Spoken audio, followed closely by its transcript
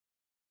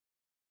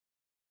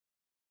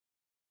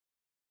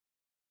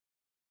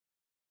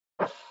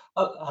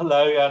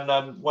Hello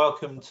and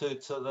welcome to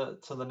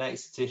the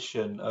next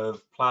edition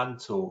of Plan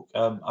Talk.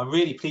 I'm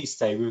really pleased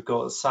today we've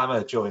got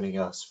Samer joining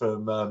us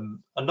from a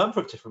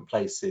number of different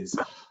places.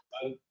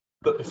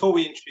 But before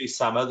we introduce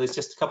Samer, there's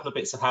just a couple of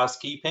bits of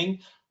housekeeping.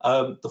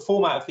 The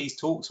format of these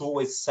talks are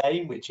always the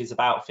same, which is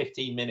about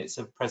 15 minutes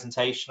of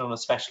presentation on a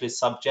specialist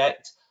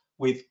subject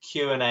with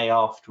Q&A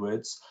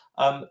afterwards.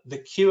 The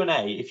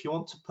Q&A, if you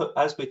want to put,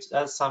 as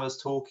Samer's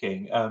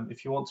talking,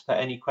 if you want to put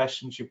any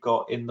questions you've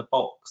got in the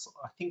box,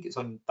 I think it's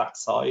on that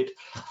side,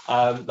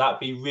 that'd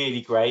be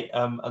really great.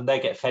 And they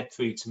get fed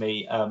through to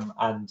me,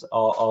 and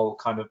I'll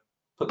kind of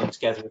put them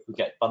together if we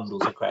get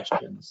bundles of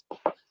questions.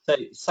 So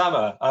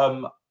Samer,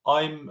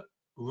 I'm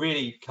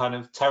really kind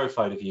of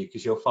terrified of you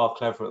because you're far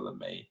cleverer than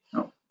me.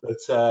 Oh. But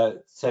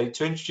so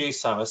to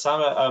introduce Samer,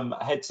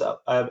 heads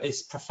up,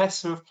 is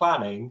Professor of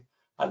Planning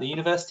at the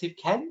University of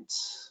Kent,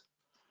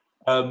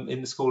 in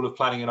the School of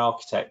Planning and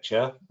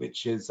Architecture,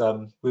 which is,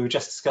 we were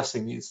just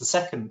discussing, it's the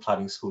second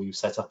planning school you've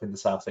set up in the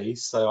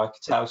Southeast, so I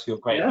could tell to your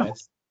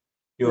greatness.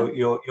 Yeah.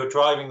 You're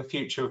driving the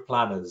future of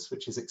planners,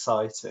 which is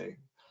exciting.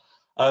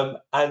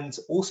 And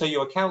also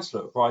you're a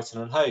councillor at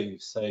Brighton and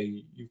Hove, so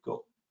you've got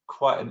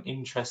quite an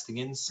interesting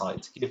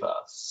insight to give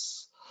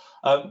us.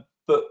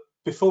 But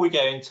before we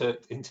go into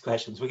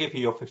questions, we'll give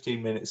you your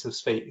 15 minutes of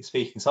speaking.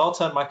 So I'll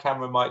turn my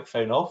camera and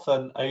microphone off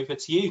and over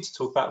to you to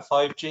talk about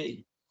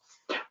 5G.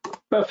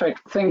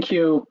 Perfect. Thank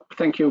you,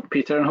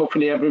 Peter, and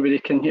hopefully everybody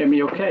can hear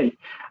me okay.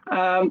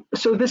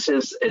 So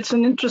it's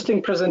an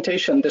interesting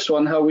presentation, this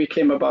one, how we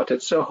came about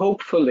it. So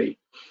hopefully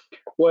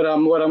what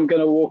I'm going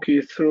to walk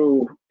you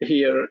through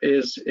here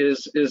is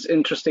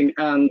interesting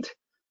and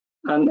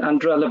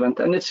relevant.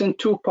 And it's in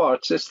two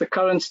parts. It's the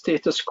current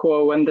status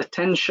quo and the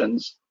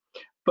tensions,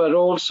 but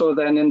also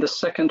then in the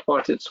second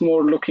part, it's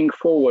more looking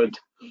forward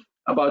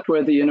about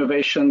where the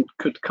innovation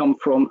could come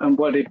from and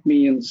what it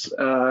means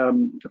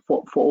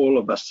for all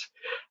of us.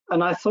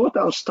 And I thought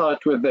I'll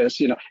start with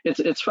this. You know,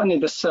 it's funny,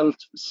 the cell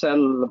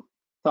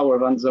tower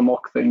runs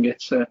amok thing.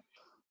 It's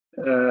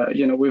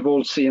you know, we've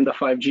all seen the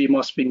 5G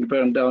masts being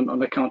burned down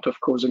on account of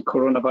causing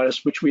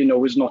coronavirus, which we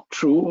know is not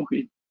true.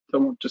 We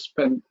don't want to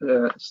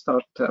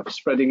start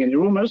spreading any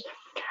rumors.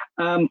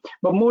 But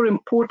more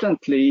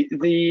importantly,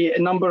 the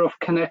number of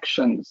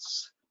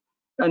connections.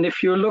 And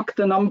if you look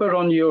the number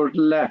on your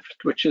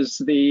left, which is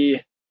the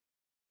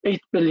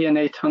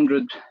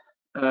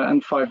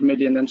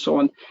 8,805,000,000 and so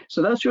on,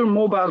 so that's your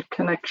mobile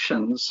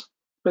connections,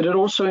 but it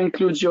also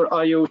includes your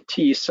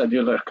IoT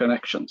cellular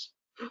connections.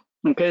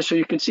 Okay, so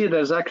you can see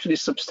there's actually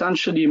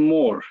substantially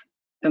more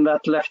in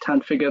that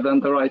left-hand figure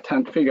than the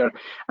right-hand figure.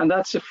 And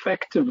that's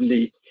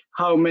effectively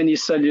how many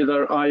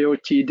cellular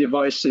IoT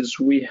devices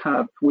we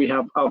have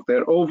out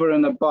there over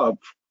and above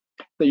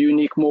the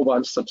unique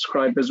mobile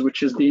subscribers,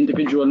 which is the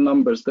individual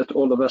numbers that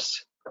all of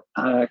us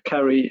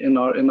carry in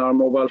our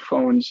mobile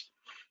phones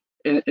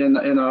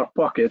in our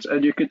pockets.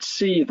 And you could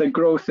see the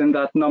growth in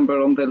that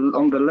number on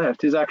the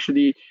left is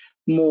actually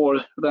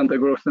more than the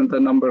growth in the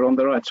number on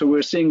the right. So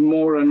we're seeing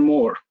more and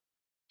more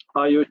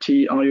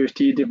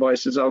IoT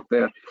devices out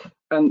there,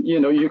 and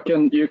you know, you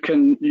can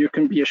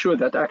be assured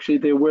that actually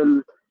they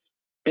will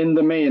in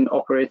the main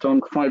operate on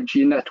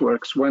 5G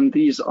networks when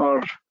these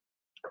are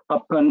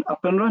up and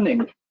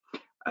running.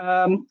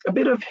 A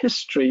bit of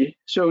history.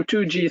 So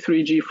 2G,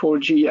 3G,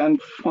 4G, and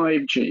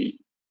 5G.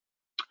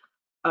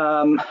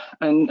 And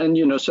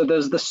you know, so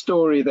there's the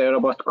story there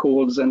about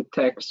calls and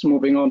texts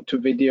moving on to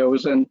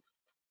videos and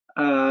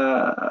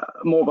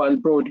mobile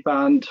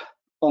broadband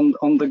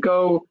on the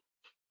go.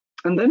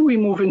 And then we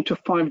move into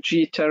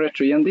 5G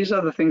territory. And these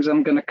are the things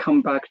I'm going to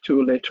come back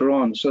to later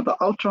on. So the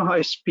ultra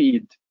high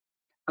speed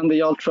and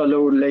the ultra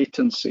low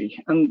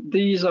latency. And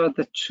these are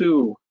the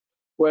two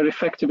where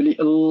effectively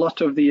a lot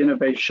of the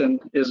innovation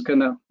is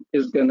gonna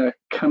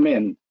come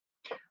in.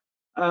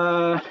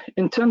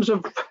 In terms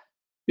of,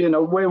 you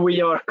know, where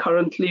we are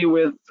currently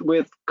with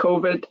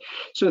COVID,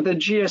 so the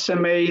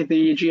GSMA,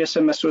 the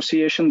GSM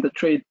Association, the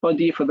trade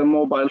body for the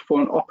mobile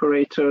phone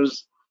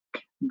operators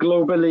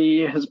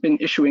globally, has been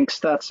issuing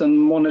stats and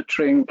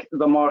monitoring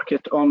the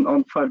market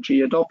on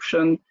 5G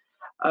adoption.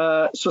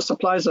 So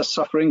supplies are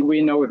suffering,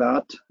 we know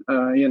that,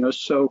 you know,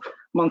 so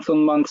month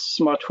on month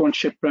smartphone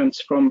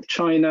shipments from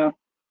China,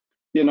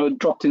 you know,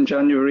 dropped in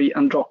January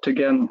and dropped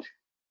again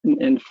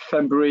in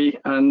February,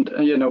 and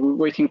you know, we're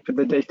waiting for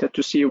the data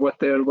to see what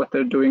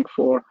they're doing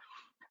for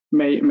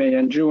May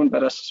and June,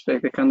 but I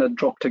suspect they kind of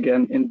dropped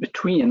again in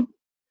between.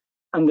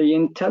 And the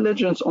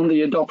intelligence on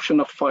the adoption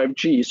of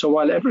 5G. So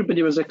while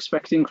everybody was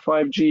expecting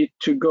 5G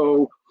to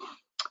go,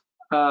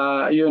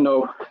 you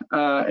know,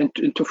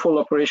 into full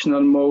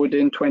operational mode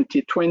in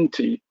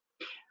 2020,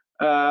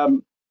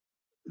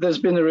 there's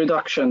been a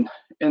reduction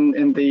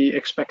in the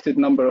expected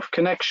number of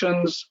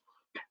connections.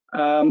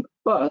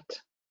 But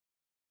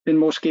in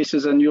most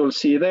cases, and you'll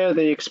see there,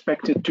 they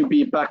expect it to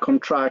be back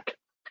on track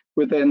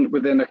within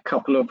a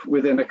couple of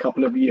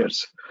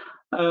years.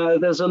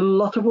 There's a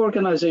lot of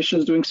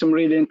organizations doing some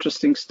really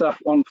interesting stuff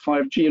on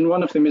 5G, and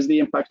one of them is the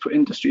impact for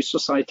industry,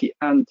 society,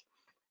 and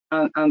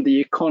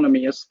the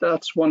economy. As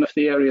that's one of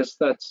the areas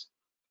that's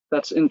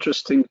that's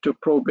interesting to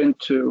probe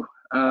into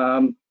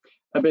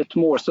a bit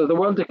more. So the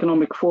World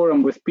Economic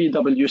Forum with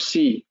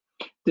PwC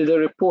did a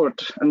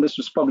report, and this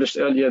was published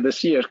earlier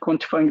this year,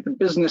 quantifying the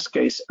business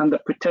case and the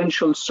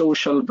potential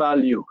social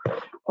value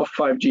of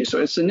 5G.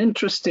 So it's an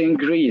interesting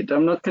read.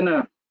 I'm not going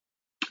to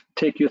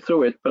take you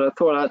through it, but I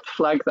thought I'd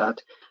flag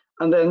that.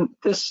 And then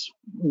this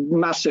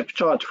massive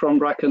chart from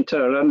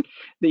Raconteur. And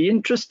the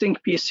interesting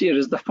piece here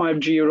is the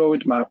 5G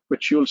roadmap,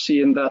 which you'll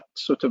see in that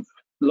sort of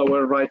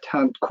lower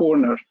right-hand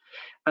corner.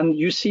 And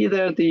you see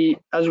there,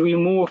 as we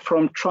move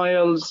from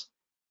trials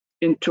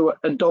into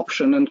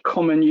adoption and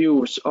common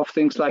use of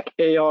things like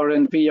AR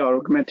and VR,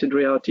 augmented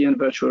reality and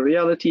virtual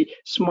reality,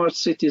 smart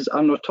cities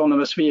and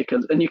autonomous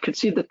vehicles. And you can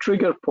see the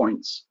trigger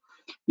points.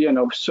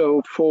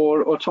 So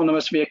for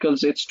autonomous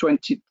vehicles, it's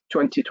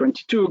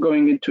 2022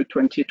 going into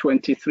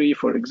 2023,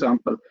 for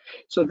example.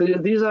 So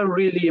these are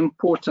really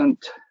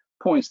important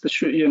points that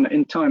should,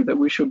 in time that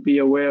we should be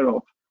aware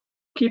of.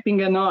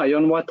 Keeping an eye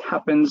on what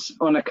happens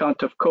on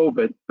account of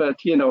COVID, but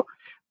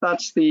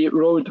that's the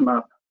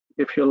roadmap,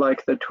 if you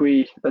like, that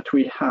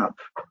we have.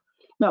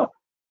 Now,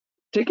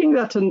 taking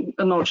that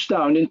a notch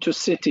down into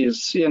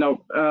cities,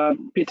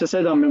 Peter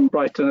said I'm in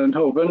Brighton and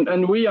Hove,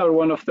 and we are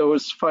one of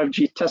those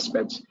 5G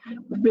testbeds.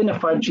 We've been a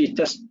 5G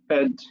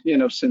testbed,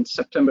 since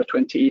September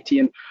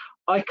 2018.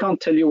 I can't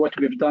tell you what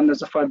we've done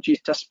as a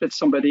 5G testbed.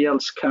 Somebody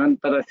else can,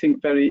 but I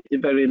think very,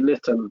 very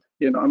little.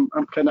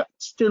 I'm kind of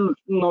still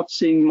not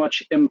seeing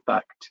much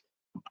impact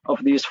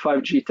of these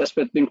 5G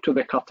testbeds linked to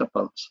the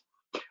catapults.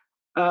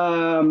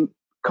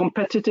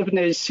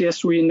 Competitiveness,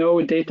 yes, we know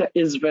data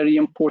is very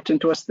important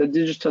to us. The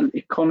digital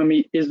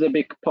economy is a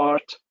big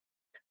part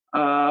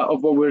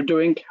of what we're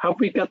doing. Have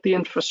we got the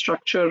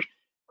infrastructure?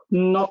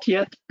 Not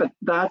yet, but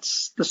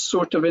that's the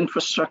sort of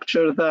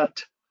infrastructure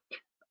that,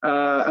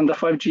 and the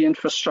 5G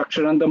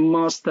infrastructure and the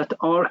masts that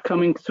are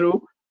coming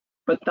through.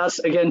 But that's,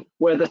 again,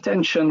 where the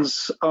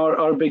tensions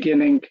are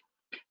beginning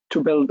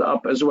to build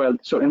up as well.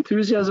 So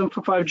enthusiasm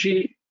for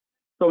 5G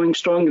going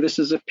strong. This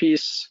is a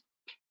piece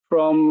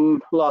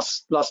from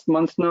last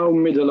month now,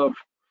 middle of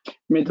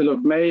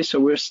May. So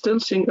we're still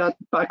seeing that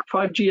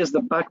 5G as the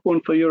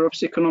backbone for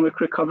Europe's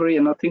economic recovery,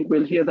 and I think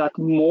we'll hear that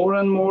more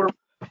and more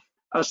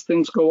as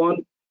things go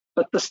on.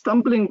 But the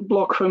stumbling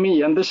block for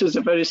me, and this is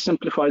a very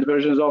simplified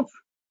version of,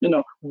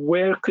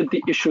 where could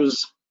the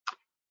issues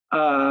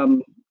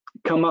come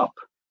up?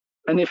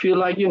 And if you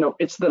like,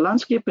 it's the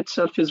landscape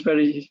itself is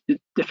very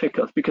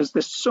difficult because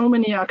there's so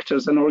many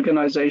actors and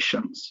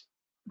organizations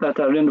that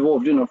are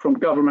involved, from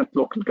government,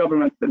 local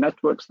government, the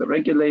networks, the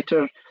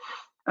regulator,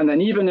 and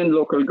then even in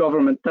local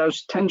government,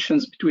 those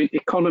tensions between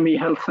economy,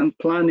 health, and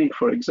planning,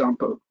 for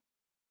example,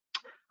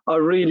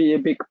 are really a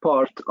big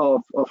part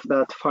of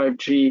that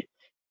 5G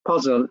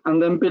puzzle.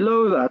 And then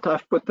below that,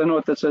 I've put the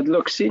note that said,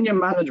 look, senior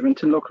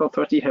management in local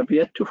authority have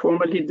yet to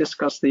formally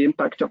discuss the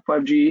impact of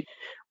 5G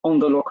on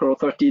the local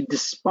authority,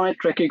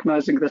 despite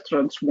recognizing the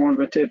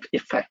transformative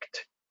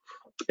effect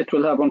it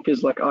will have on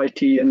fields like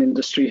IT and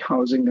industry,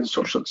 housing and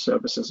social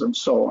services and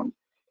so on.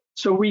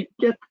 So we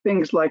get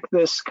things like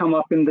this come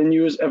up in the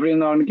news every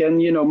now and again,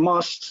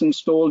 masts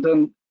installed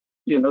and,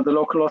 the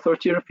local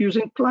authority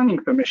refusing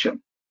planning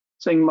permission,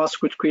 saying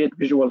masts would create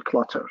visual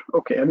clutter.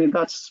 Okay, I mean,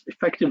 that's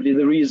effectively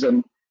the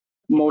reason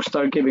most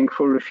are giving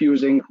for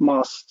refusing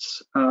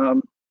masts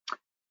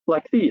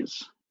like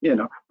these,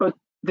 but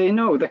they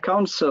know, the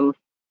council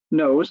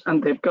knows,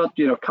 and they've got,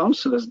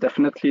 councillors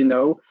definitely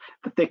know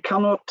that they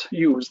cannot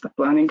use the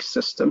planning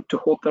system to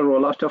halt the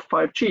rollout of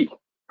 5G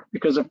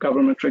because of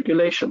government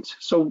regulations.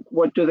 So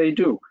what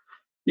do?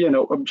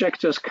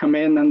 Objectors come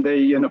in and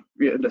they,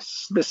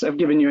 this I've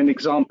given you an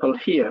example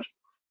here,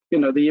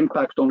 the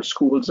impact on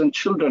schools and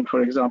children,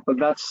 for example,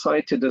 that's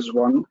cited as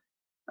one.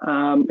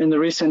 In the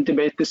recent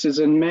debate, this is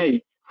in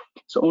May,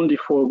 so only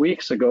 4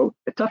 weeks ago,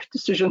 a tough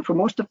decision for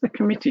most of the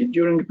committee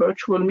during a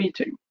virtual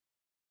meeting.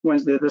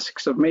 Wednesday, the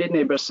 6th of May,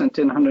 neighbours sent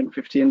in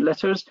 115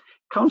 letters.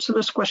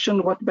 Councillors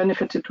questioned what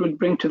benefit it will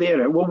bring to the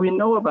area. Well, we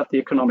know about the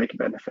economic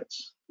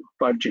benefits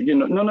of 5G.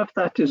 None of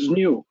that is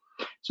new.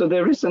 So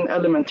there is an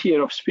element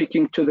here of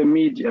speaking to the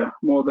media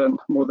more than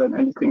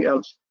anything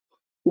else.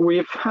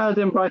 We've had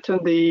in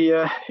Brighton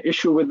the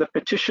issue with the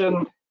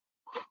petition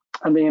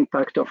and the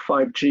impact of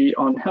 5G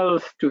on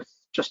health to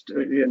just,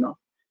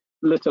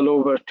 little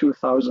over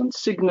 2,000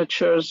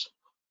 signatures.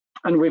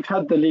 And we've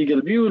had the legal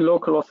view,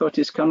 local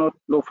authorities cannot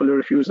lawfully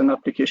refuse an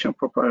application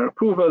for prior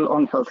approval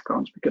on health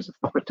grounds because of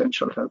the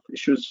potential health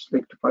issues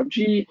linked to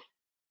 5G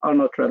are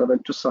not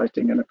relevant to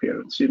siting and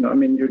appearance.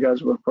 You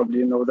guys will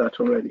probably know that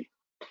already.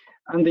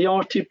 And the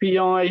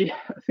RTPI,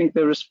 I think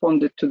they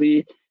responded to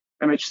the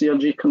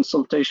MHCLG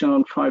consultation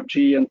on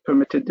 5G and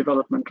permitted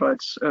development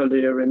rights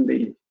earlier in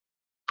the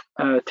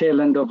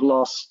tail end of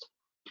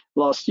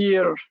last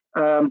year.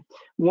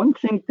 One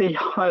thing they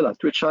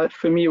highlight, which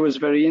for me was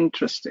very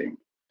interesting,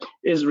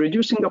 is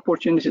reducing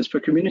opportunities for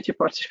community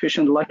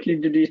participation likely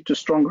to lead to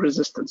strong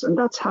resistance, and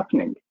that's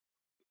happening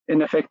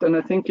in effect. And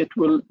I think it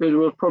will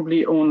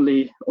probably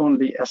only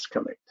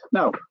escalate.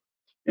 Now,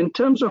 in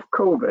terms of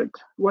COVID,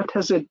 what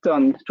has it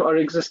done to our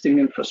existing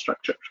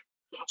infrastructure?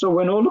 So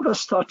when all of us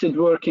started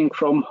working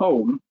from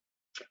home,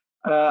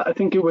 I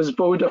think it was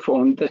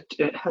Vodafone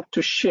that had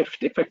to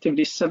shift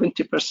effectively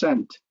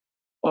 70%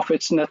 of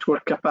its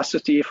network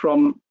capacity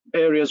from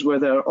areas where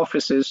there are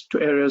offices to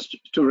areas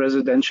to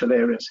residential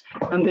areas.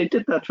 And they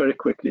did that very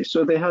quickly.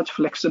 So they had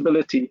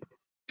flexibility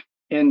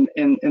in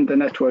the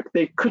network.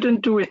 They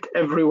couldn't do it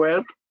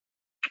everywhere.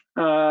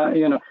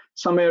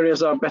 Some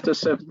areas are better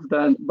served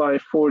by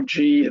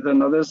 4G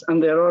than others.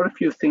 And there are a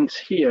few things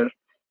here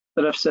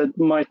that I've said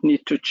might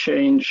need to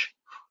change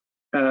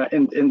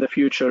in the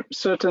future.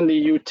 Certainly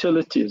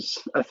utilities,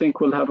 I think,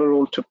 will have a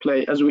role to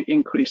play as we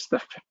increase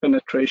the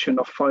penetration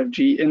of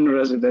 5G in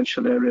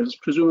residential areas,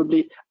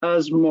 presumably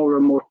as more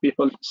and more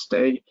people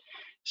stay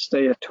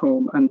at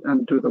home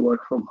and do the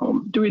work from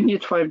home. Do we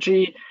need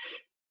 5G?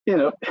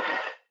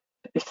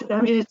 It's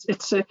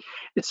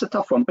a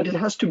tough one, but it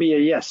has to be a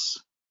yes.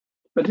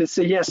 But it's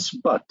a yes,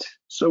 but.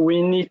 So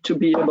we need to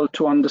be able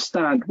to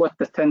understand what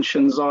the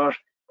tensions are,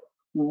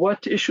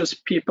 what issues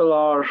people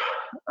are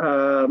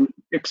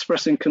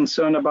expressing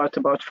concern about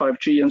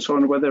 5G and so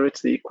on, whether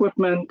it's the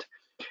equipment,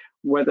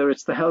 whether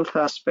it's the health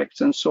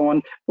aspects and so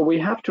on. But we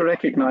have to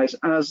recognize,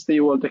 as the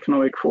World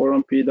Economic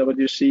Forum,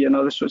 PwC and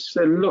others would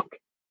say, look,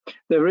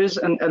 there is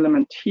an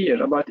element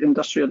here about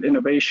industrial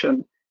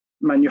innovation,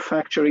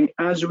 manufacturing,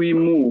 as we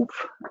move,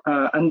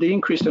 and the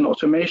increase in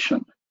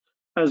automation,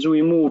 as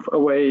we move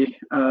away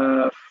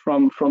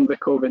from the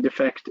COVID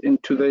effect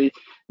into the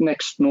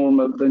next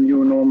normal, the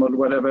new normal,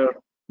 whatever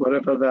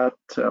that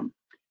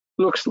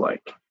looks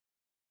like.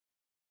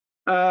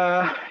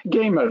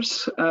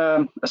 Gamers,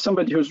 as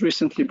somebody who's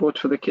recently bought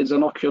for the kids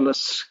an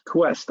Oculus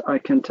Quest, I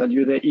can tell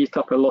you they eat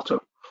up a lot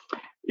of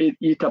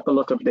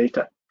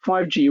data.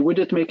 5G, would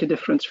it make a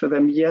difference for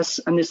them? Yes,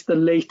 and it's the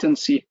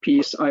latency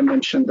piece I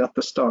mentioned at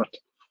the start.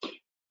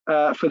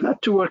 For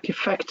that to work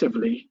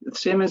effectively, the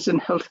same as in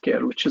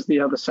healthcare, which is the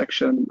other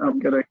section, I'm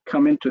going to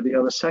come into the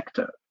other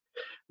sector,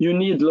 you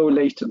need low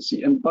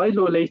latency. And by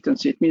low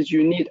latency, it means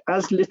you need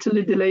as little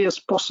a delay as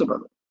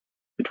possible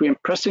between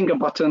pressing a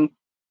button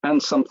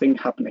and something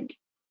happening.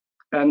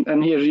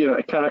 And here,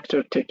 a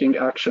character taking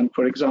action,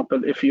 for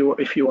example, if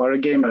you are a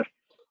gamer.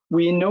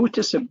 We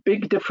notice a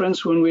big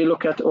difference when we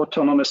look at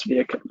autonomous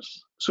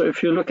vehicles. So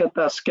if you look at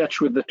that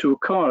sketch with the two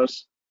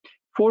cars,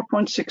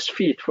 4.6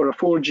 feet for a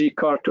 4G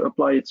car to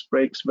apply its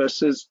brakes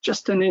versus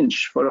just an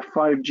inch for a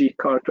 5G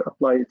car to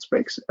apply its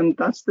brakes. And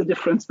that's the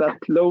difference that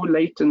low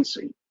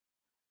latency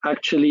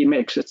actually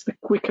makes. It's the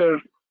quicker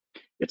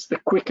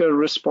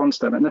response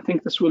time. And I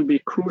think this will be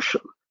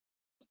crucial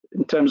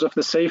in terms of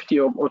the safety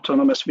of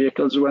autonomous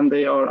vehicles when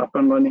they are up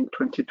and running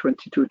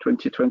 2022,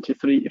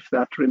 2023, if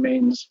that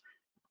remains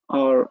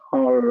our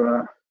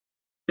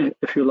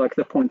if you like,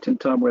 the point in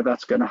time where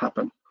that's going to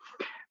happen.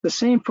 The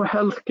same for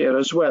healthcare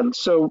as well.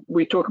 So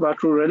we talk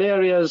about rural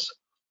areas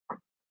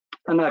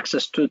and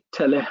access to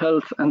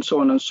telehealth and so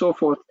on and so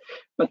forth,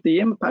 but the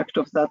impact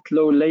of that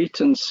low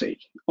latency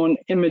on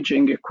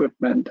imaging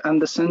equipment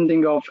and the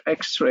sending of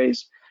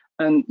x-rays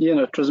and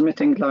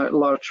transmitting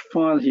large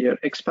file here,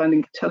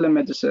 expanding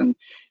telemedicine,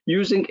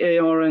 using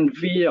AR and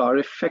VR,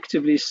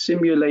 effectively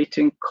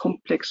simulating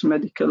complex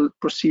medical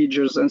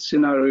procedures and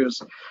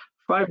scenarios.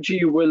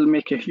 5G will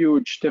make a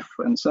huge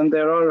difference, and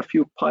there are a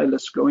few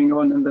pilots going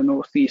on in the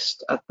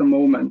Northeast at the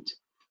moment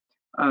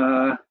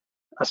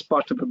as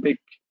part of a big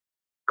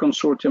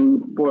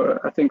consortium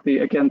where I think the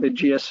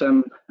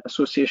GSM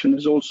Association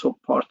is also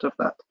part of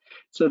that.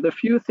 So the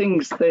few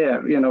things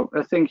there,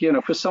 I think,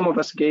 for some of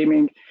us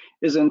gaming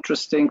is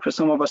interesting, for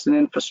some of us in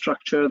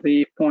infrastructure,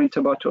 the point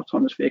about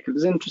autonomous vehicles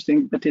is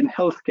interesting, but in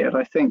healthcare,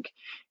 I think,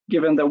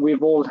 given that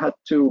we've all had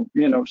to,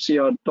 see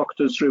our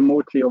doctors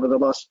remotely over the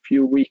last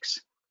few weeks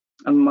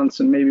and months,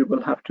 and maybe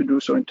we'll have to do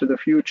so into the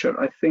future,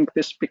 I think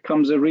this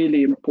becomes a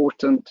really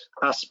important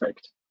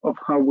aspect of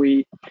how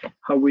we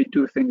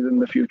do things in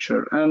the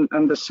future.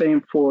 And the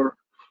same for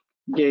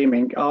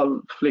gaming.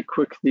 I'll flick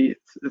quickly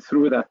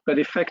through that, but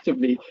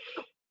effectively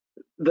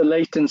the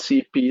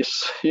latency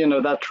piece,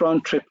 that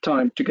round trip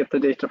time to get the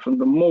data from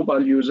the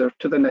mobile user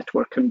to the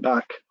network and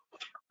back,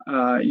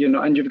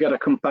 and you've got a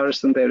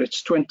comparison there.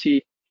 It's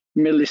 20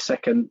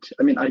 millisecond.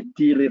 I mean,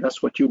 ideally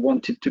that's what you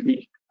want it to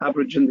be.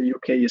 Average in the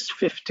UK is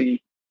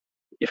 50.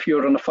 If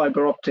you're on a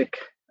fiber optic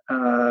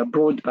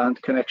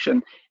broadband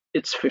connection,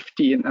 it's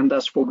 15, and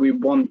that's what we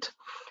want.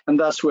 And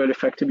that's where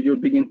effectively you'll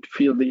begin to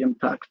feel the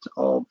impact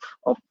of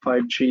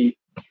 5G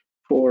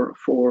for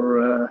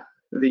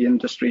the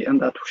industry,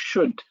 and that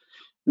should,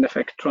 in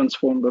effect,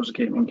 transform those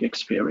gaming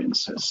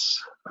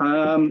experiences.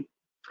 And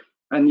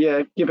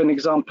yeah, given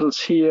examples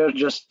here,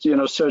 just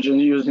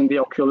surgeons using the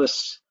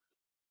Oculus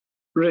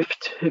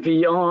Rift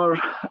VR.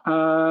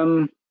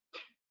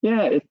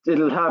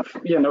 It'll have,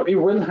 it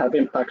will have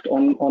impact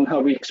on how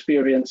we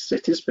experience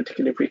cities,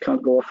 particularly if we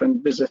can't go off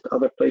and visit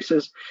other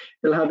places.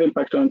 It'll have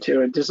impact on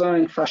interior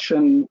design,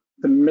 fashion,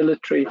 the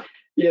military.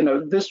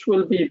 This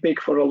will be big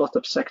for a lot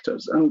of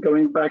sectors. And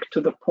going back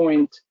to the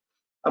point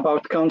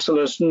about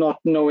councillors not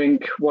knowing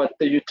what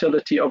the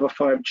utility of a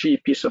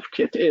 5G piece of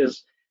kit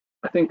is,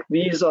 I think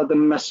these are the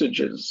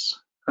messages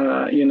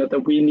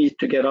that we need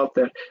to get out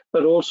there,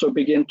 but also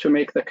begin to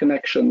make the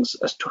connections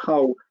as to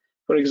how,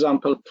 for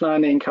example,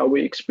 planning, how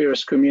we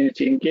experience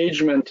community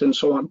engagement and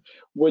so on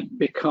would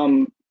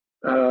become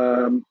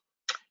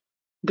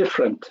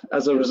different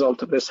as a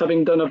result of this.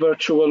 Having done a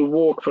virtual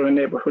walk for a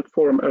neighborhood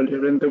forum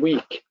earlier in the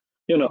week,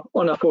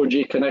 on a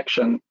 4G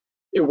connection,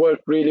 it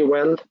worked really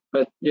well,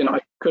 but I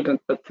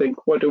couldn't but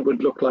think what it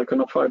would look like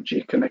on a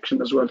 5G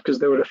connection as well, because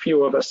there were a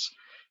few of us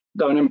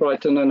down in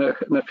Brighton and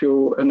a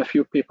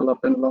few people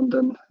up in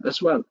London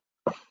as well.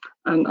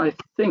 And I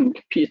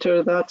think,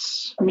 Peter,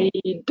 that's me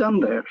done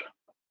there.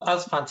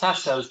 That's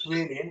fantastic. That was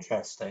really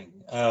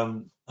interesting.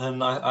 And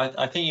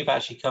I think you've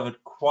actually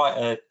covered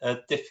quite a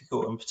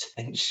difficult and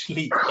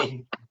potentially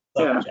painful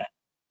subject. Yeah.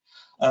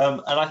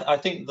 And I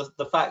think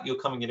the fact you're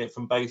coming at it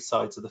from both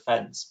sides of the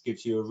fence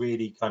gives you a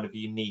really kind of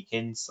unique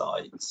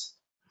insight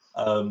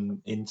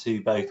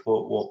into both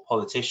what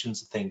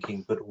politicians are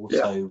thinking, but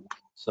also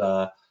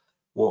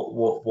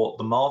what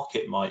the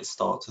market might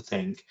start to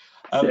think.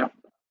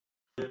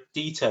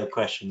 Detailed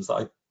questions that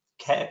I'm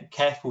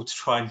careful to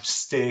try and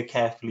steer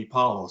carefully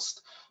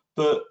past.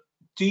 But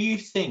do you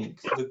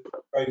think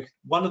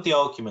one of the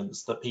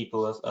arguments that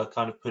people are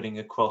kind of putting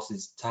across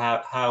is to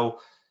how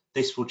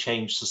this will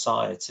change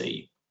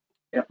society,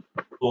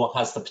 or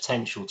has the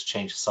potential to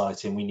change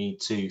society, and we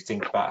need to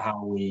think about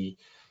how we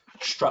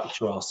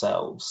structure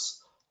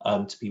ourselves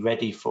to be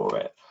ready for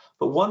it?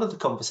 But one of the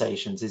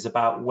conversations is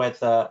about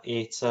whether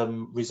it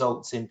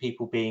results in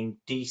people being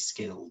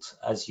de-skilled,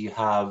 as you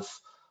have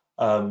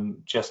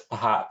just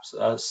perhaps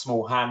a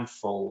small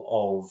handful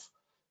of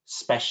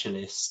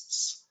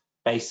specialists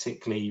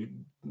basically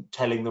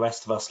telling the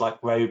rest of us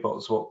like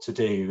robots what to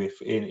do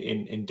if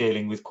in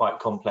dealing with quite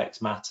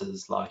complex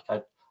matters. Like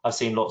I've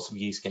seen lots of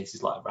use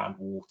cases like around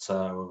water,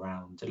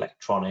 around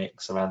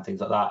electronics, around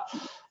things like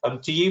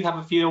that. Do you have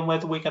a view on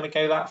whether we're going to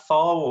go that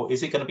far, or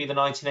is it going to be the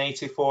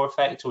 1984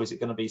 effect, or is it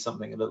going to be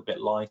something a little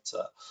bit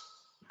lighter?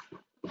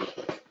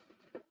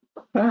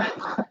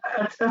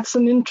 That's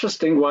an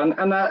interesting one,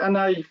 and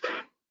I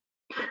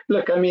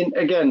look. I mean,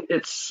 again,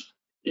 it's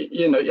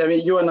I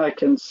mean, you and I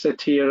can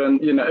sit here,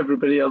 and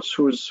everybody else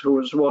who's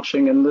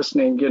watching and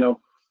listening,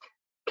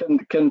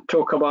 can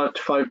talk about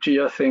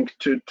 5G. I think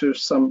to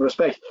some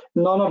respect.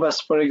 None of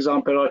us, for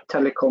example, are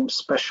telecom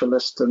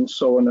specialists and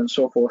so on and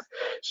so forth.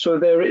 So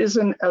there is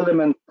an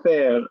element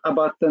there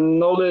about the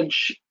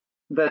knowledge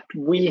that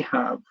we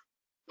have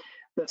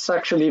that's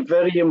actually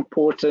very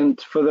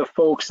important for the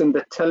folks in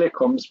the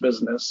telecoms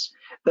business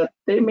that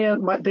they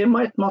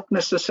might not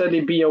necessarily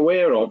be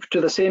aware of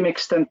to the same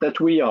extent that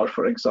we are,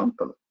 for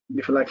example.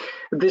 If you like,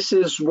 this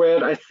is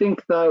where I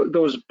think that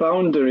those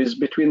boundaries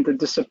between the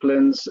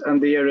disciplines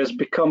and the areas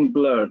become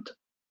blurred.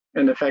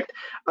 In effect,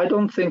 I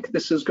don't think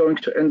this is going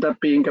to end up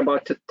being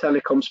about a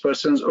telecoms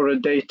person or a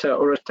data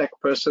or a tech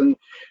person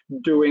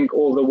doing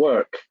all the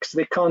work, because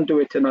they can't do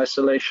it in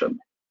isolation.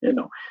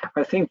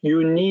 I think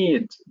you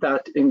need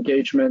that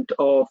engagement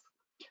of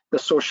the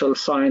social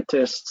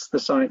scientists,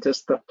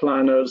 the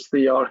planners,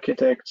 the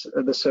architects,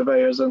 the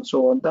surveyors, and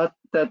so on.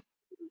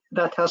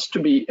 That has to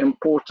be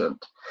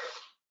important.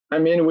 I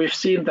mean, we've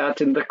seen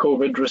that in the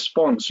COVID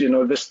response,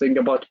 this thing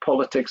about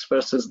politics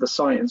versus the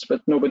science,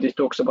 but nobody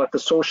talks about the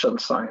social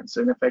science.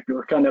 In effect,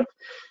 we're kind of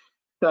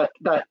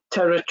that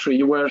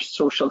territory where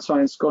social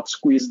science got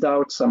squeezed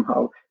out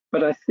somehow.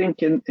 But I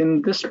think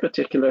in this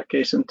particular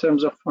case, in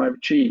terms of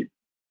 5G,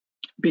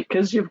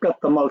 because you've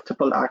got the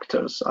multiple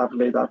actors I've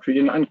laid out for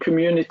you, and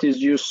communities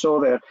you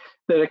saw there,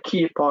 they're a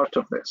key part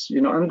of this,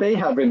 and they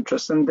have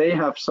interest and they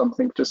have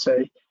something to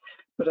say.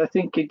 But I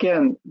think,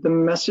 again, the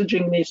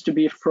messaging needs to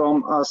be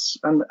from us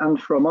and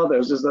from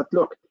others is that,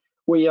 look,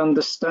 we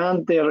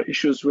understand their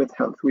issues with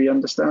health, we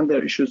understand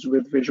their issues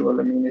with visual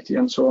amenity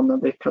and so on,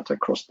 and they cut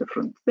across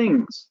different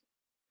things.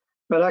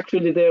 But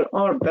actually there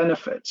are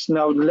benefits.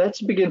 Now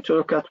let's begin to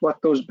look at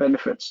what those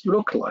benefits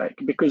look like,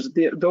 because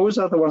those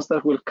are the ones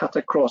that will cut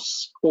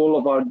across all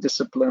of our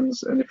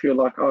disciplines and, if you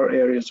like, our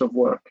areas of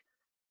work.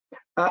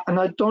 And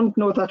I don't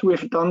know that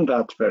we've done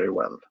that very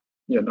well.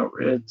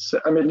 It's,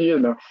 I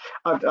mean,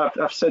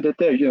 I've said it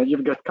there,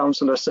 you've got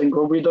counselors saying,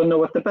 well, we don't know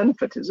what the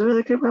benefit is.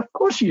 Like, of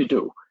course you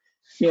do.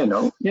 I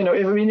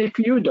mean, if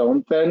you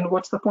don't, then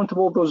what's the point of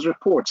all those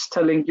reports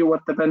telling you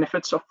what the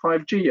benefits of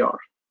 5G are?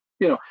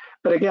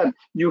 But again,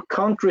 you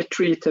can't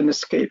retreat and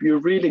escape. You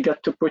really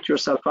get to put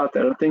yourself out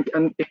there and think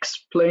and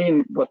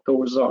explain what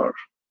those are,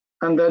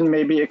 and then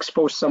maybe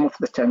expose some of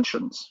the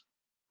tensions.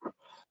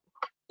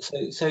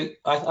 So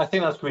I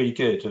think that's really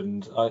good,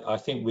 and I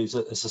think we as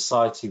a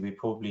society we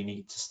probably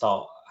need to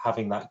start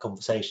having that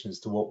conversation as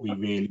to what we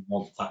really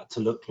want that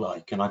to look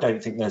like, and I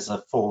don't think there's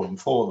a forum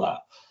for that.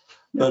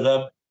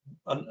 But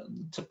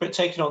to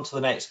take it on to the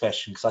next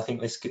question, because I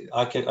think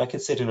I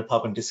could sit in a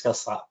pub and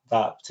discuss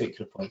that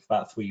particular point for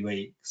about 3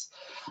 weeks.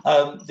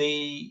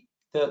 The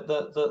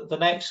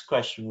next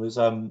question was,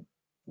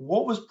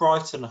 what was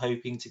Brighton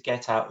hoping to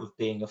get out of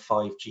being a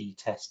 5G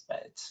test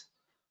bed?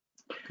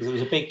 Because it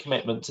was a big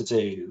commitment to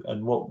do,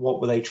 and what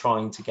were they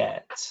trying to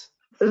get?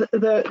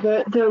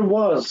 There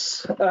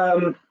was.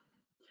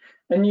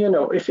 And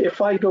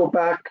if I go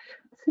back,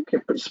 I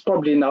think it's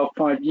probably now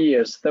 5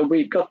 years that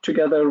we got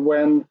together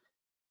when,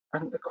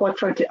 and quite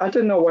frankly, I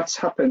don't know what's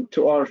happened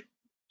to our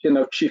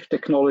chief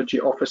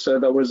technology officer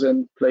that was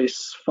in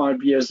place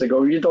 5 years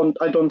ago.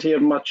 I don't hear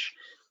much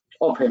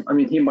of him. I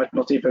mean, he might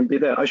not even be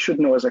there. I should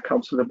know as a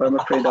councillor, but I'm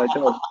afraid I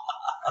don't.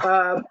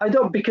 I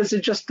don't, because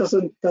it just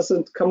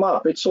doesn't come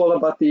up. It's all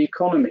about the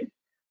economy.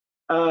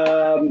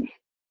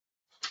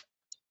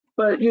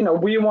 But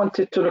we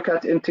wanted to look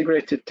at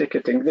integrated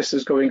ticketing. This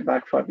is going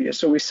back 5 years.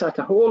 So we sat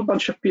a whole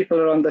bunch of people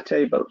around the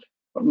table,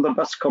 from the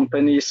bus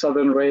company,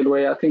 Southern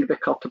Railway. I think the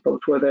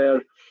Catapult were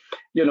there.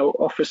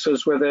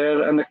 Officers were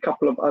there, and a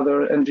couple of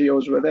other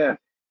NGOs were there.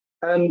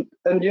 And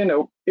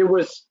it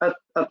was at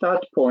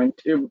that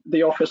point,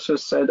 the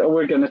officers said, "Oh,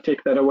 we're going to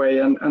take that away,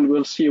 and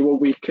we'll see what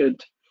we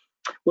could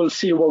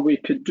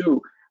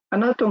do."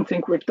 And I don't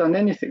think we've done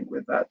anything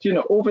with that.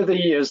 Over the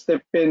years,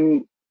 there've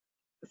been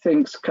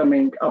things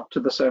coming up to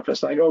the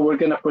surface, like, "Oh, we're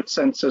going to put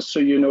sensors so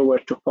you know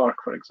where to park,"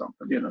 for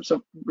example.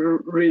 So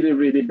really,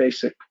 really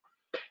basic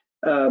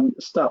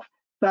stuff.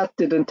 That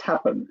didn't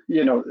happen.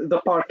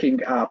 The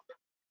parking app.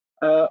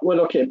 Well,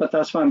 okay, but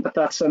that's fine. But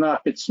that's an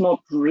app. It's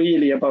not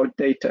really about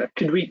data.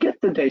 Could we get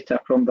the data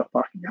from the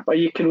parking app?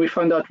 Can we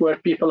find out where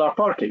people are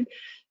parking?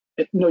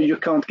 No, you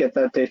can't get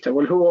that data.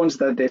 Well, who owns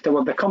that data?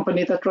 Well, the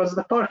company that runs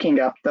the parking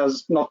app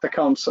does, not the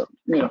council.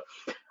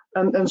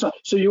 And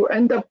so you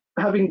end up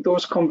having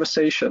those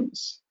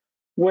conversations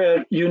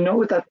where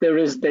that there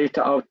is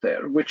data out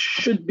there which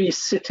should be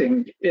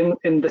sitting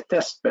in the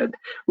test bed,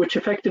 which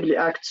effectively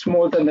acts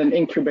more than an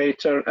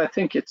incubator. I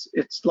think it's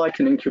like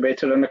an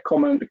incubator and a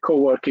common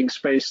co-working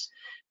space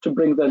to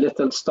bring the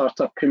little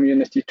startup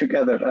community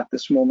together at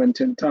this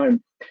moment in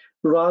time,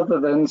 rather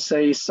than,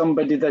 say,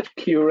 somebody that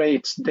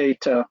curates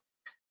data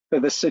for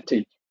the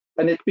city.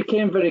 And it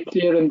became very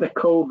clear in the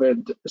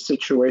COVID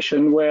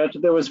situation where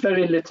there was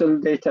very little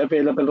data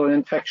available on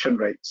infection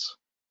rates.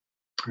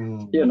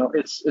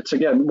 It's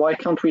again, why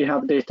can't we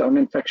have data on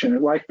infection?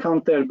 Why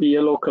can't there be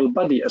a local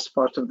body as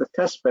part of the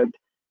test bed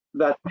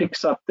that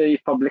picks up the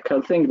public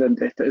health England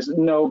data?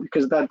 No,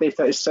 because that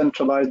data is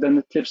centralized and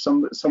it lives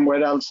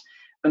somewhere else,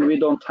 and we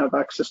don't have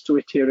access to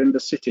it here in the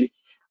city.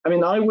 I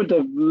mean, I would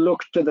have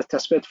looked to the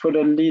test bed for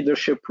a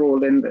leadership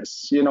role in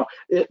this.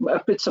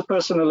 It's a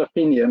personal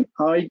opinion.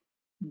 I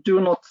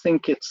do not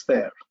think it's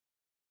there.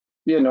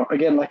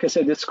 Again, like I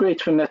said, it's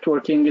great for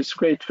networking. It's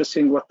great for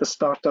seeing what the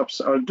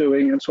startups are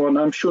doing and so on.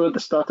 I'm sure the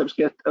startups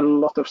get a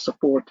lot of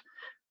support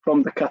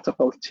from the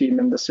Catapult team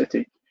in the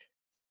city.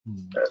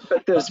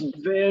 But there's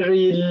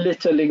very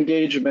little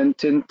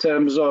engagement in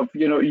terms of,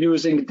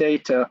 using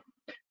data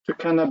to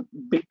kind of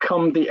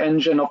become the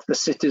engine of the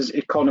city's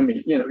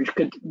economy. You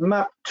could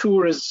map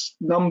tourist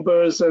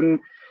numbers and,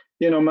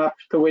 map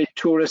the way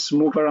tourists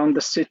move around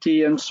the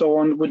city and so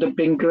on. Would have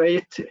been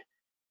great,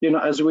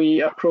 as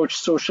we approach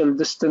social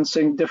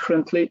distancing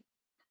differently.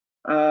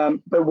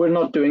 But we're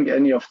not doing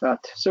any of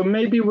that. So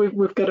maybe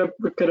we've got a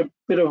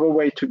bit of a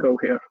way to go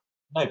here.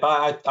 No,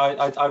 but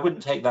I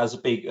wouldn't take that as a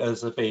big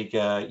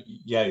yoke.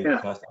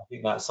 Yeah. I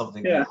think that's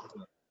something that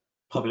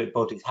public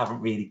bodies haven't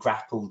really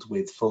grappled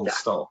with full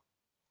stop.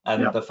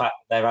 And the fact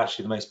that they're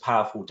actually the most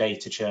powerful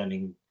data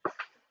churning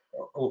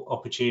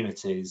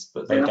opportunities,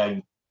 but they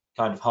don't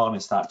kind of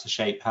harness that to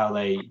shape how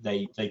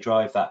they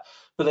drive that.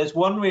 But there's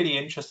one really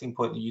interesting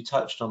point that you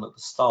touched on at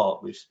the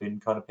start, which has been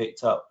kind of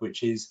picked up,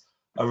 which is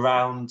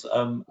around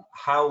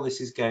how this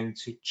is going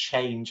to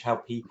change how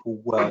people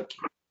work,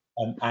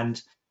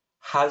 and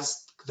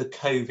has the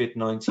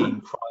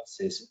COVID-19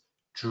 crisis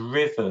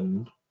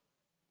driven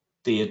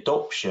the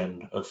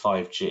adoption of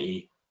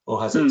 5G,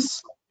 or has it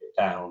slowed it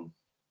down?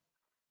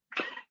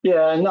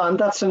 Yeah, no, and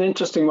that's an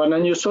interesting one.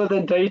 And you saw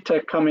the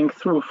data coming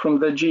through from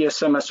the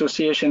GSM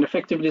Association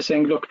effectively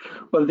saying, look,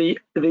 well, the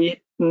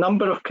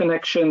number of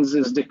connections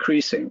is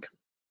decreasing,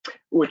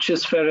 which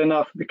is fair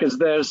enough because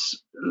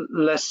there's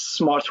less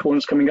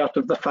smartphones coming out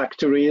of the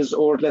factories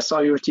or less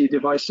IoT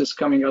devices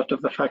coming out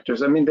of the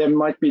factories. I mean, there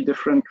might be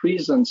different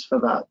reasons for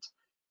that.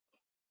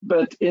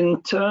 But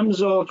in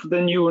terms of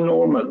the new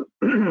normal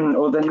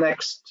or the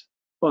next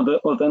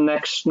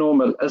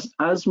normal,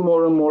 as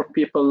more and more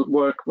people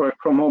work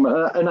from home,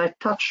 and I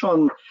touch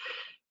on,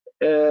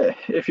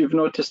 if you've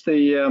noticed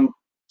the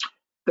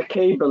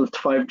cabled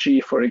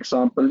 5G, for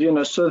example,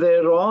 so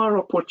there are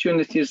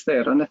opportunities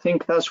there, and I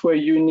think that's where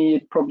you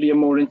need probably a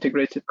more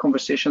integrated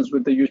conversations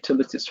with the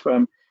utilities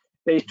firm,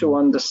 to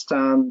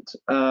understand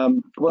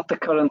what the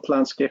current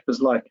landscape is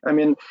like. I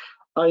mean,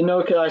 I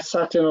know I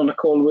sat in on a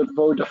call with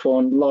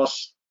Vodafone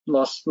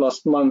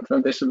last month,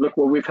 and they said, look,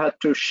 well, we've had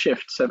to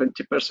shift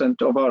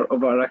 70%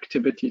 of our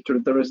activity to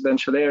the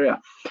residential area,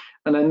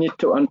 and I need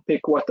to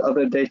unpick what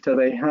other data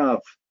they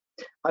have.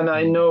 And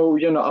I know,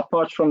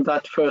 apart from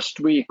that first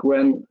week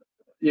when,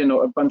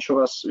 a bunch of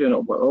us,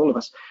 well, all of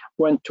us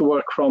went to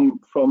work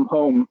from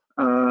home,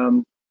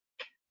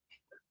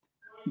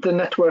 the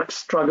network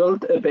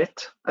struggled a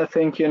bit. I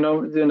think,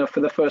 for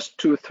the first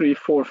 2, 3,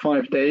 4,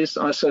 5 days,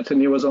 I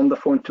certainly was on the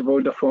phone to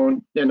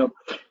Vodafone,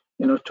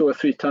 2 or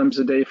 3 times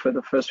a day for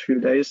the first few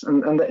days,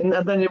 and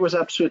then it was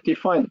absolutely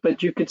fine.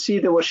 But you could see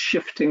they were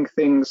shifting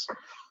things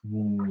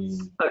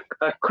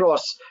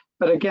across.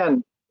 But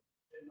again,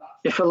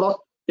 if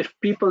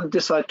people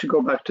decide to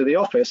go back to the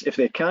office, if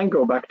they can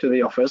go back to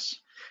the office,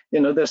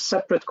 there's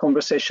separate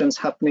conversations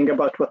happening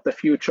about what the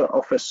future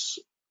office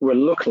will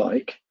look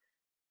like.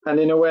 And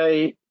in a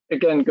way,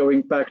 again,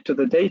 going back to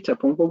the data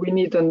point, but we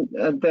need then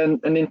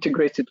an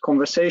integrated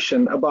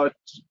conversation about,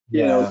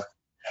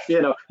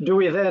 do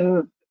we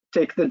then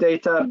take the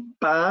data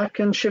back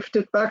and shift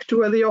it back to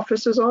where the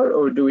offices are,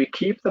 or do we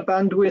keep the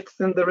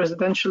bandwidth in the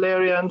residential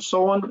area and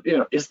so on?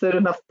 Is there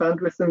enough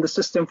bandwidth in the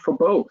system for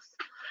both?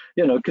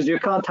 Because you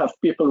can't have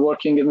people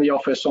working in the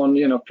office on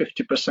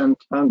 50%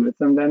 bandwidth,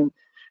 and then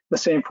the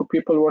same for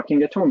people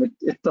working at home.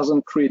 It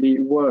doesn't really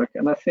work.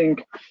 And I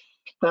think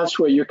that's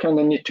where you kind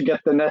of need to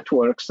get the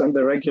networks and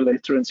the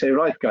regulator and say,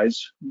 right,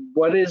 guys,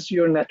 what is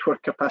your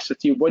network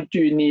capacity? What do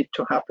you need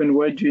to happen?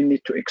 Where do you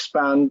need to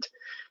expand?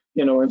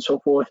 And so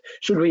forth.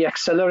 Should we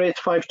accelerate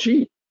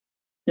 5G?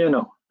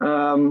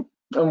 And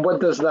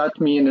what does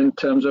that mean in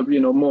terms of,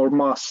 more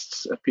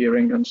masts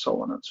appearing and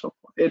so on and so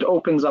forth? It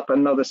opens up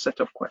another set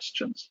of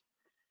questions.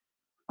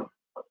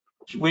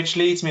 Which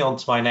leads me on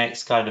to my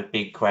next kind of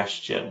big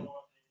question,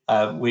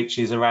 which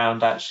is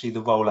around actually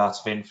the rollout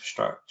of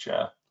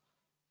infrastructure.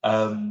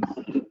 I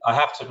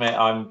have to admit,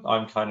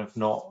 I'm kind of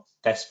not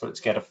desperate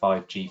to get a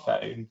 5G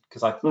phone,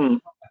 because I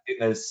think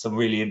there's some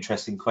really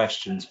interesting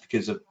questions,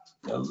 because of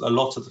a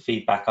lot of the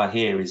feedback I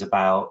hear is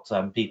about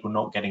people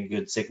not getting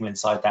good signal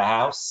inside their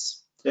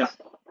house. Yeah.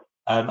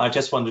 I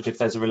just wondered if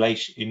there's a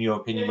relation, in your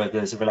opinion, whether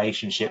there's a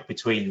relationship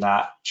between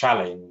that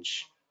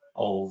challenge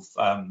of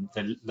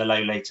the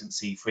low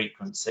latency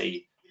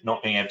frequency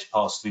not being able to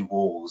pass through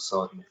walls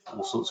and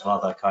all sorts of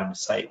other kind of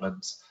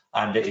statements,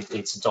 and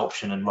its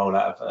adoption and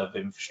rollout of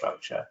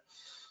infrastructure.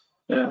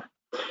 Yeah.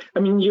 I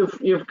mean,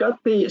 you've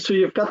got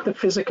the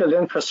physical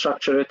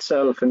infrastructure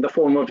itself in the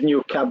form of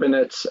new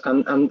cabinets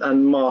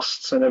and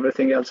masts and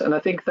everything else, and I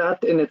think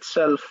that in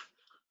itself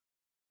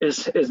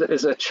is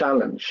a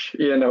challenge.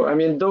 I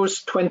mean,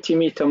 those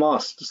 20-meter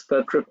masts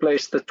that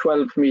replace the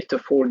 12-meter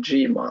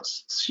 4G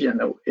masts.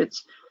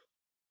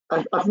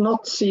 I've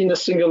not seen a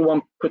single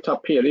one put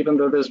up here, even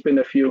though there's been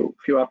a few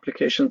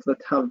applications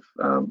that have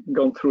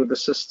gone through the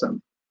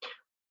system.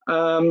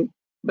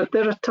 But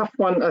they're a tough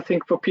one, I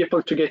think, for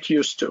people to get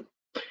used to.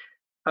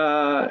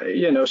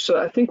 So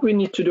I think we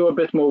need to do a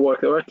bit more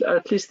work, or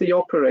at least the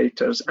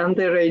operators and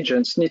their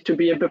agents need to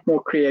be a bit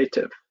more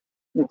creative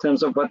in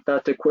terms of what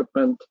that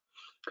equipment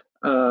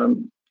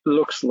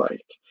looks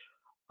like.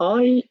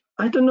 I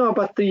don't know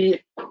about the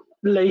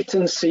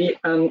latency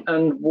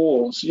and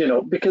walls,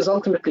 because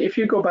ultimately, if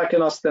you go back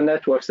and ask the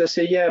networks, they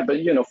say, yeah, but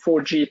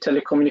 4G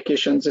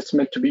telecommunications, it's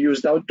meant to be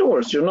used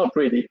outdoors. You're not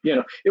really,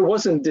 it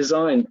wasn't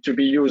designed to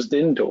be used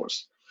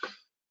indoors.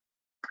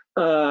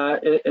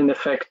 In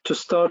effect, to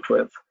start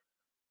with,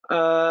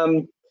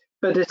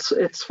 but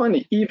it's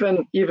funny.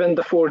 Even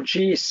the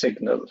 4G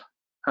signal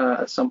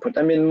at some point.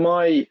 I mean,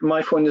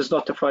 my phone is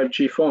not a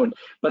 5G phone,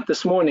 but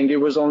this morning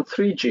it was on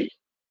 3G.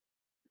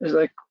 It's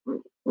like,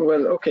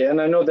 well, okay.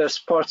 And I know there's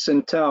parts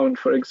in town,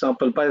 for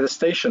example, by the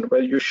station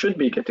where you should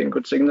be getting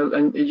good signal,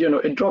 and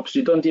it drops.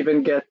 You don't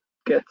even get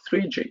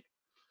 3G.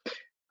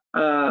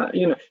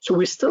 So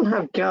we still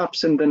have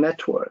gaps in the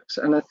networks,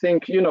 and I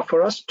think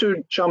for us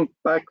to jump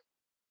back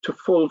to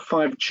full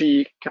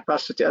 5G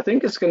capacity, I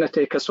think it's going to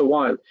take us a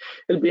while.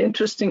 It'll be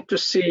interesting to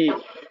see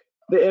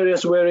the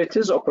areas where it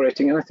is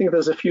operating, and I think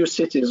there's a few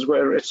cities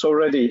where it's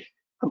already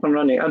up and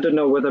running. I don't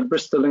know whether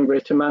Bristol and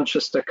Greater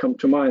Manchester come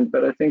to mind,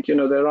 but I think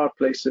there are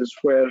places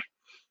where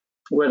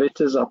it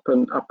is up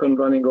and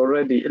running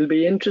already. It'll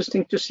be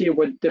interesting to see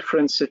what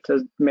difference it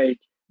has made,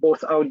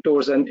 both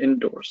outdoors and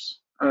indoors.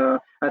 I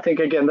think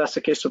again that's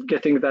a case of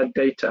getting that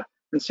data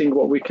and seeing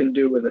what we can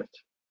do with it.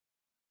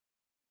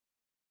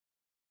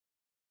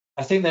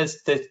 I think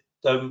there's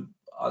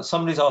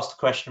somebody's asked a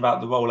question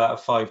about the rollout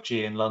of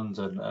 5G in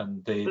London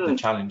and the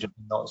challenge of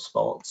the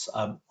hotspots.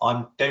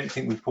 I don't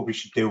think we probably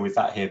should deal with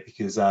that here,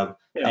 because A,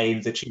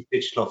 the Chief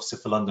Digital Officer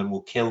for London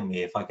will kill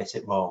me if I get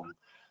it wrong,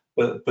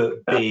 but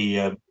B,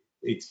 I know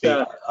it's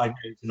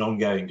an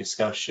ongoing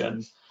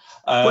discussion.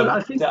 Well,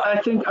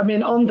 I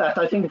mean, on that,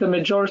 I think the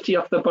majority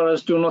of the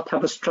boroughs do not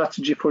have a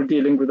strategy for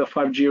dealing with the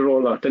 5G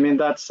rollout. I mean,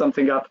 that's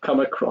something I've come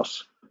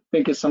across. I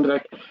think it's something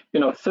like,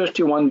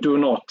 31 do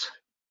not,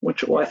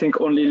 which I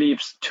think only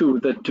leaves 2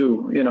 that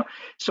do,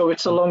 So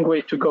it's a long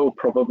way to go,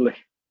 probably.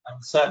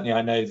 And certainly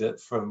I know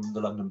that from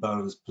the London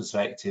Borough's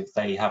perspective,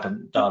 they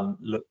haven't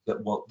looked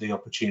at what the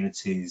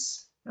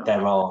opportunities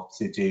there are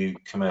to do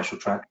commercial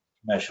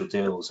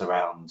deals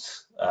around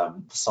the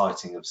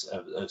siting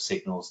of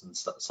signals and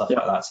stuff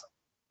like that. So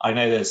I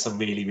know there's some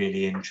really,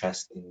 really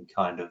interesting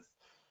kind of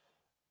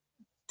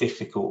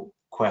difficult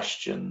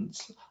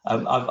questions.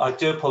 I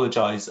do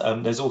apologise.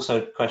 There's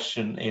also a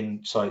question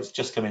it's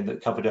just come in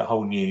that covered a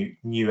whole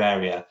new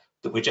area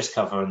that we just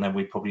cover, and then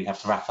we probably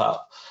have to wrap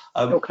up.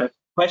 Okay.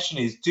 Question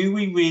is, do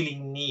we really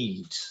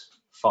need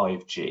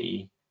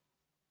 5G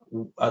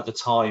at the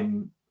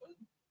time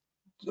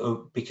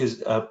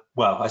because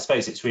well, I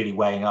suppose it's really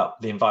weighing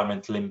up the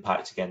environmental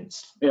impact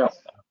against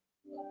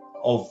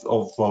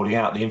of rolling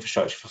out the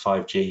infrastructure for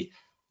 5G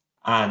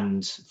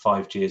and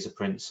 5G as a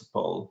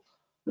principle.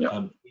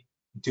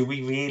 Do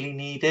we really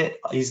need it?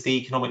 Is the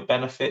economic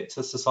benefit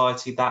to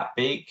society that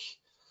big?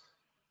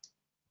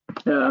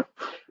 Yeah,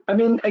 I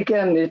mean,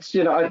 again, it's,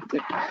 you know,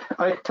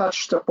 I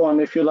touched upon,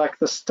 if you like,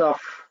 the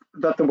stuff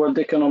that the World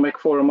Economic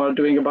Forum are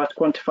doing about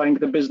quantifying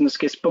the business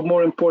case, but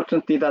more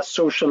importantly, that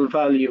social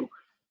value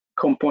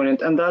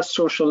component, and that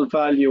social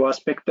value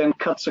aspect then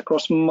cuts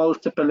across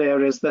multiple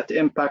areas that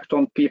impact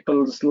on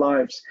people's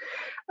lives.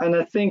 And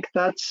I think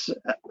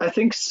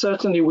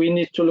certainly we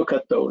need to look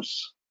at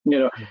those. You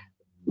know,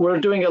 we're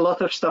doing a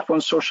lot of stuff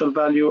on social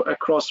value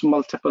across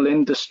multiple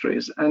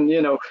industries, and,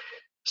 you know,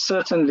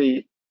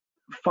 certainly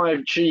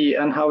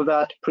 5G and how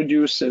that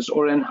produces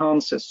or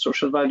enhances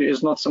social value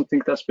is not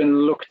something that's been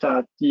looked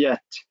at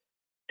yet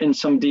in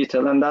some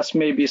detail, and that's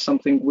maybe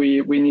something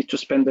we need to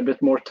spend a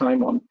bit more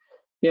time on.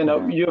 You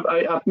know,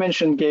 I've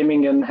mentioned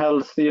gaming and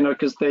health, you know,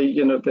 because they,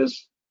 you know,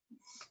 there's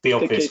the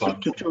obvious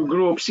one to two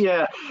groups,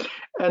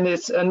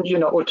 and you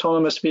know,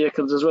 autonomous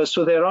vehicles as well.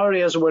 So there are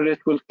areas where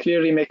it will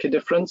clearly make a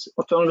difference.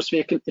 Autonomous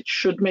vehicle, it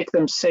should make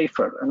them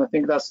safer, and I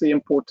think that's the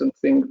important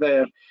thing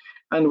there.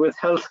 And with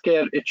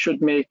healthcare, it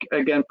should make,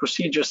 again,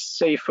 procedures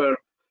safer,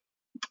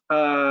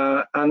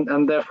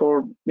 and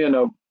therefore, you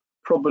know,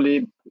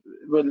 probably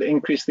will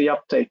increase the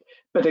uptake.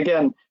 But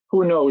again,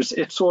 who knows?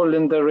 It's all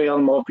in the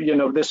realm of, you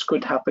know, this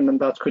could happen and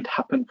that could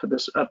happen for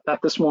this at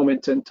this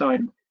moment in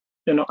time.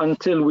 You know,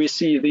 until we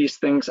see these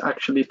things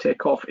actually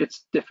take off,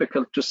 it's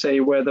difficult to say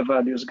where the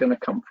value is going to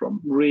come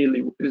from.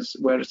 Really, is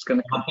where it's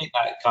going to come. I think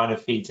that kind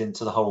of feeds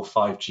into the whole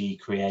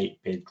 5G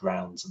create bid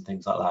rounds and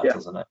things like that,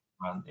 doesn't it?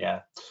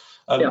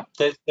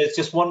 There's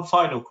just one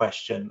final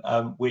question,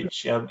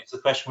 which is a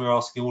question we're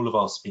asking all of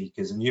our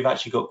speakers, and you've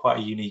actually got quite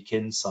a unique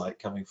insight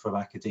coming from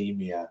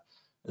academia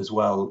as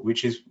well,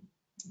 which is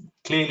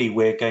clearly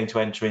we're going to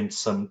enter into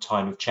some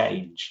time of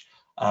change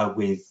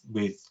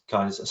with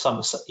kind of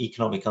some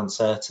economic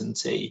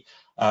uncertainty.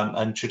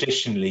 And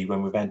traditionally,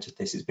 when we've entered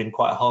this, it's been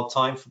quite a hard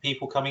time for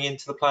people coming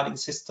into the planning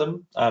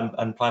system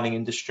and planning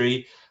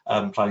industry.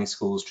 Planning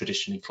schools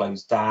traditionally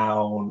closed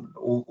down,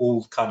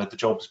 all kind of the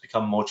jobs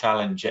become more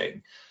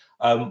challenging.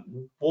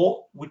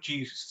 What would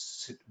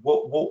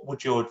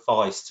your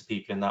advice to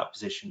people in that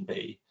position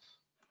be?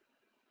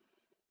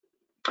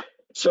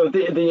 So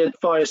the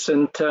advice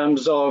in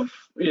terms of,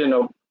 you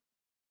know,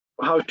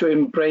 how to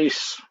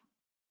embrace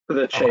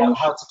the change,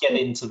 how to get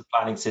into the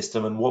planning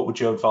system, and what would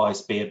your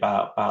advice be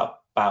about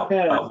what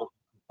to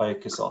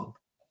focus on?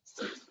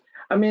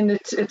 I mean,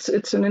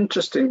 it's an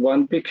interesting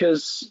one,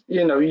 because,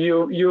 you know,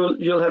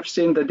 you'll have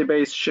seen the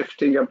debates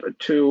shifting up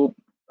to,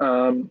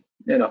 you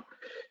know,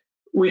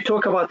 we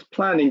talk about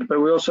planning, but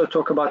we also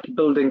talk about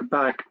building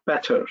back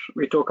better.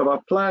 We talk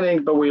about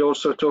planning, but we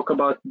also talk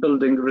about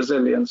building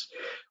resilience.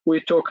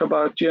 We talk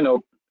about, you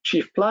know,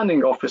 chief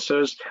planning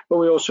officers, but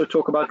we also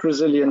talk about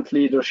resilient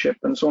leadership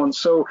and so on.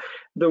 So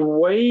the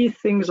way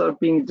things are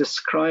being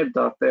described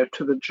out there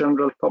to the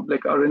general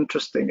public are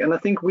interesting. And I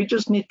think we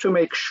just need to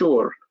make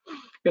sure,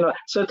 you know,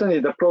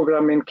 certainly the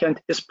program in Kent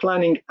is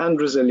planning and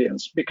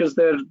resilience, because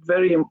they're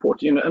very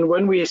important, you know, and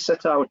when we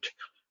set out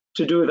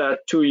to do that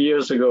 2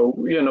 years ago,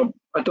 you know,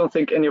 I don't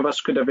think any of us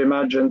could have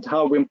imagined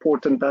how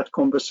important that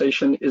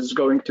conversation is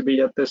going to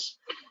be at this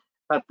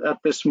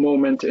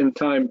moment in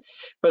time.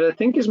 But I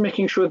think is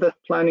making sure that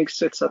planning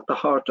sits at the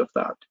heart of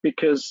that,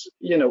 because,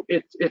 you know,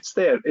 it's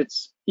there.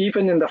 It's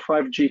even in the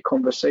 5G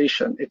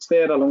conversation. It's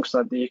there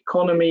alongside the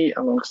economy,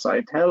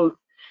 alongside health.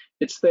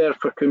 It's there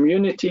for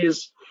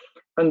communities,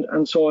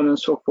 and so on and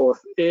so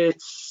forth.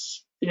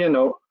 It's, you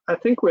know, I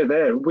think we're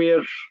there.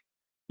 We're,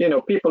 you know,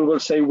 people will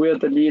say we're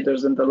the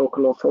leaders in the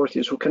local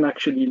authorities who can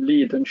actually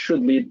lead and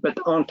should lead, but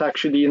aren't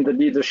actually in the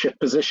leadership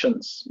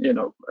positions, you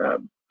know,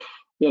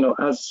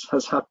 as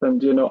has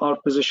happened. You know, our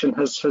position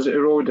has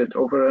eroded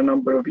over a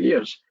number of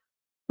years.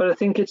 But I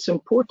think it's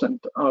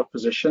important, our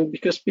position,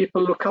 because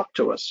people look up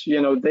to us.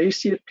 You know, they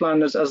see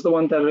planners as the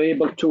one that are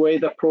able to weigh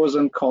the pros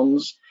and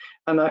cons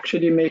and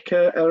actually make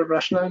a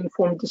rational,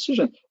 informed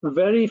decision.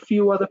 Very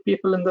few other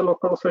people in the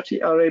local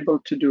authority are able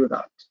to do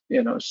that,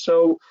 you know.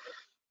 So,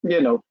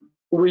 you know,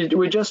 we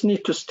just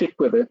need to stick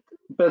with it.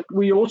 But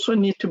we also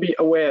need to be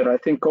aware, I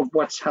think, of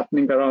what's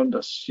happening around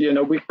us. You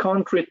know, we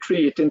can't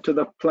retreat into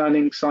the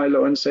planning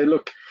silo and say,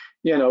 look,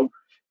 you know,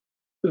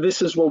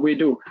 this is what we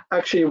do.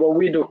 Actually, what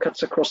we do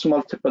cuts across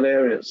multiple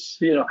areas.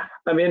 You know,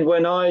 I mean,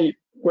 when our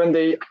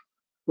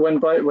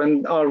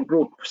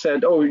group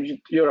said, oh,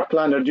 you're a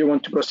planner, do you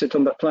want to go sit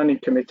on the planning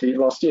committee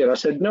last year? I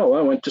said, no,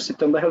 I want to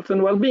sit on the health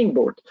and well-being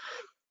board.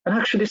 And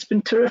actually, it's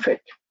been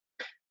terrific,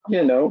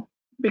 you know,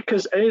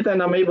 because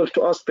then I'm able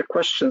to ask the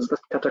questions that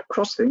cut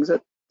across things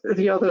that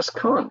the others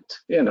can't,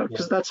 you know,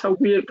 because that's how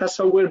we're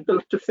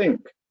built to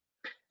think.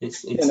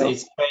 It's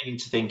training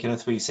to think in a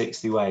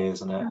 360 way,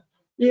 isn't it?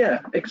 Yeah,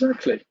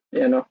 exactly.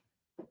 You know,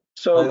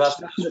 so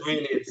that's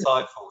really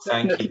insightful.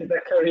 Thank you.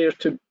 The career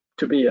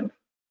to be in.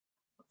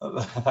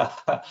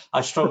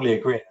 I strongly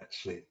agree,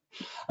 actually.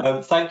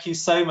 Thank you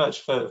so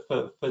much for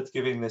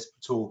giving this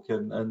talk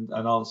and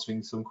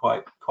answering some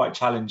quite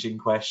challenging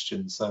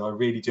questions. So I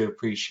really do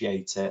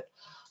appreciate it.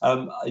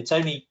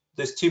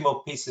 There's two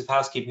more pieces of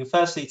housekeeping.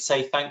 Firstly, to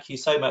say thank you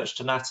so much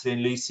to Natalie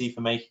and Lucy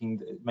for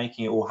making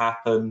it all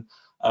happen.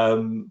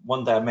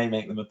 One day I may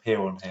make them appear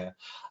on here.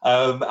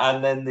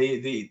 And then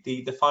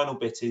the final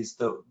bit is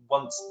that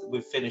once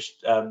we've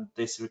finished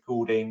this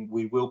recording,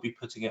 we will be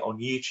putting it on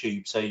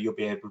YouTube, so you'll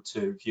be able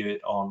to view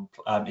it on,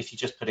 if you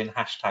just put in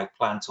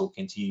 #plantalk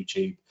into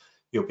YouTube,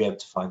 you'll be able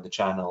to find the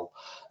channel.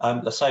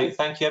 So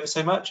thank you ever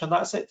so much, and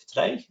that's it for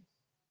today.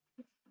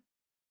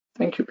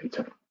 Thank you,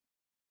 Peter.